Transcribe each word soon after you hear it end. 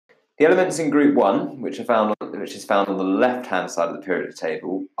The elements in group 1, which is found on the left-hand side of the periodic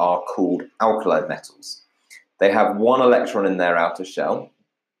table, are called alkali metals. They have one electron in their outer shell,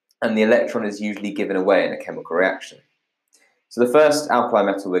 and the electron is usually given away in a chemical reaction. So the first alkali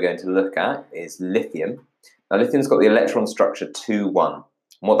metal we're going to look at is lithium. Now, lithium's got the electron structure 2,1. And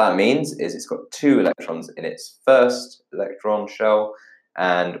what that means is it's got 2 electrons in its first electron shell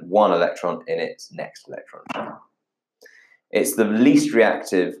and 1 electron in its next electron shell. It's the least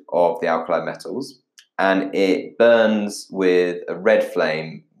reactive of the alkali metals, and it burns with a red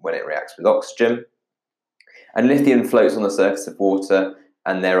flame when it reacts with oxygen. And lithium floats on the surface of water,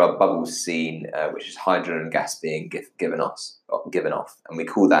 and there are bubbles seen, which is hydrogen gas being given off, and we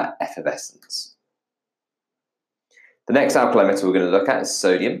call that effervescence. The next alkali metal we're going to look at is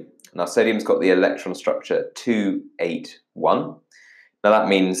sodium. Now, sodium's got the electron structure 2,8,1. Now, that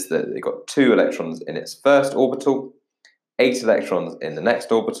means that it's got 2 electrons in its first orbital, 8 electrons in the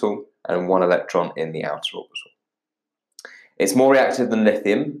next orbital, and 1 electron in the outer orbital. It's more reactive than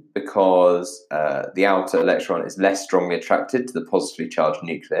lithium because the outer electron is less strongly attracted to the positively charged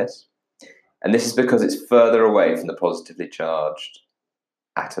nucleus. And this is because it's further away from the positively charged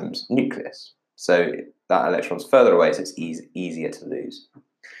atom's nucleus. So that electron's further away, so it's easier to lose.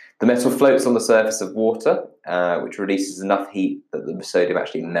 The metal floats on the surface of water, which releases enough heat that the sodium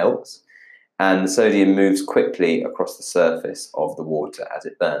actually melts. And the sodium moves quickly across the surface of the water as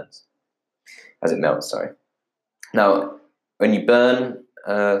it melts. Now, when you burn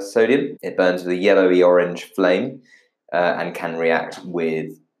sodium, it burns with a yellowy-orange flame and can react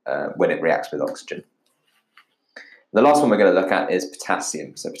with when it reacts with oxygen. The last one we're going to look at is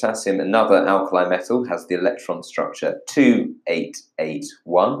potassium. So potassium, another alkali metal, has the electron structure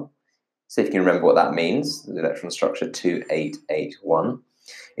 2,8,8,1. So if you can remember what that means, the electron structure 2,8,8,1.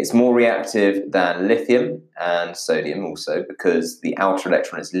 It's more reactive than lithium and sodium also because the outer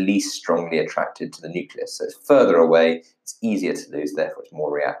electron is least strongly attracted to the nucleus. So it's further away, it's easier to lose, therefore it's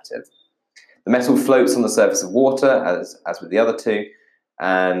more reactive. The metal floats on the surface of water, as with the other two,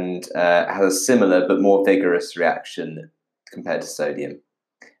 and has a similar but more vigorous reaction compared to sodium.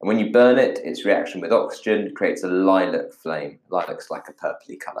 And when you burn it, its reaction with oxygen creates a lilac flame. Lilac's like a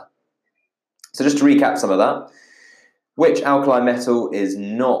purpley colour. So just to recap some of that, which alkali metal is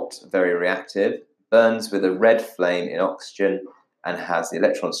not very reactive, burns with a red flame in oxygen, and has the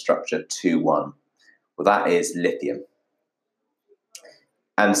electron structure 2,1? Well, that is lithium.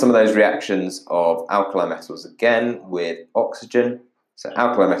 And some of those reactions of alkali metals again with oxygen. So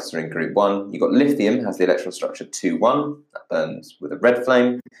alkali metals are in group 1. You've got lithium, has the electron structure 2,1, that burns with a red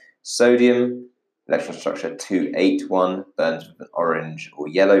flame. Sodium, electron structure 2,8,1, burns with an orange or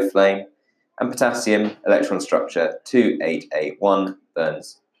yellow flame. And potassium, electron structure 2,8,8,1,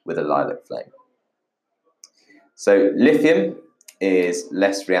 burns with a lilac flame. So lithium is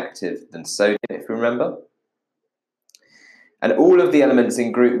less reactive than sodium, if you remember. And all of the elements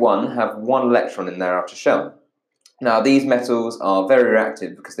in group 1 have 1 electron in their outer shell. Now, these metals are very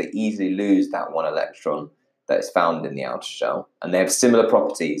reactive because they easily lose that 1 electron that is found in the outer shell, and they have similar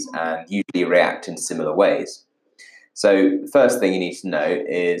properties and usually react in similar ways. So the first thing you need to know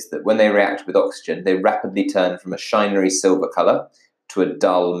is that when they react with oxygen, they rapidly turn from a shiny silver colour to a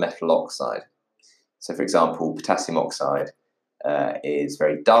dull metal oxide. So for example, potassium oxide is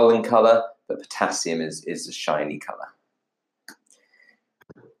very dull in colour, but potassium is a shiny colour.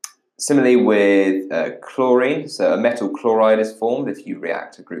 Similarly with chlorine, so a metal chloride is formed if you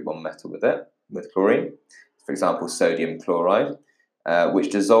react a group 1 metal with chlorine. For example, sodium chloride,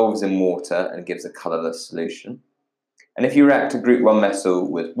 which dissolves in water and gives a colourless solution. And if you react a group 1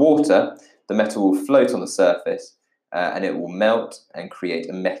 metal with water, the metal will float on the surface and it will melt and create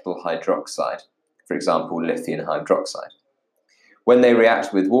a metal hydroxide, for example, lithium hydroxide. When they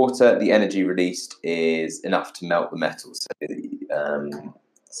react with water, the energy released is enough to melt the metal, so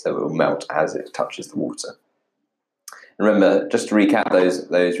it will melt as it touches the water. And remember, just to recap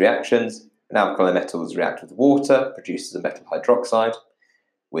those reactions, an alkali metals react with water, produces a metal hydroxide.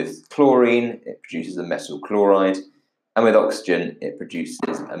 With chlorine, it produces a metal chloride. And with oxygen, it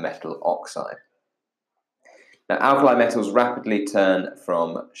produces a metal oxide. Now, alkali metals rapidly turn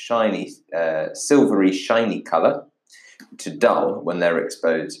from silvery shiny colour to dull when they're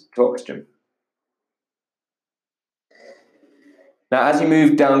exposed to oxygen. Now, as you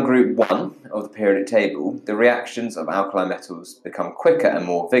move down group 1 of the periodic table, the reactions of alkali metals become quicker and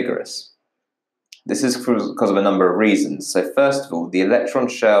more vigorous. This is because of a number of reasons. So first of all, the electron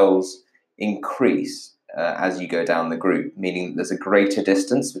shells increase as you go down the group, meaning that there's a greater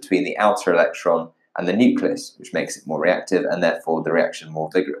distance between the outer electron and the nucleus, which makes it more reactive and therefore the reaction more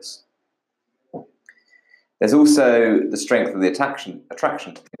vigorous. There's also the strength of the attraction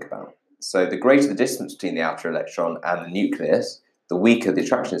to think about. So the greater the distance between the outer electron and the nucleus, the weaker the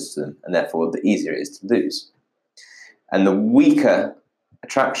attraction is to them, and therefore the easier it is to lose. And the weaker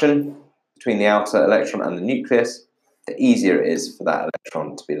attraction between the outer electron and the nucleus, the easier it is for that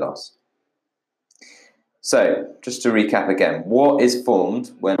electron to be lost. So, just to recap again, what is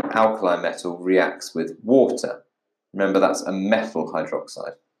formed when alkali metal reacts with water? Remember, that's a metal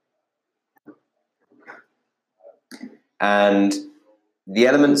hydroxide. And the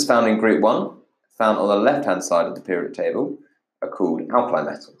elements found in group 1, found on the left-hand side of the periodic table, are called alkali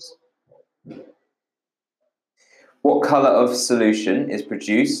metals. What colour of solution is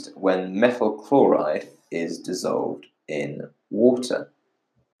produced when methyl chloride is dissolved in water?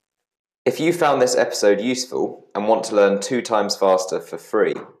 If you found this episode useful and want to learn 2 times faster for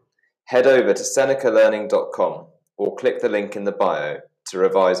free, head over to senecalearning.com or click the link in the bio to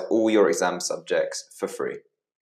revise all your exam subjects for free.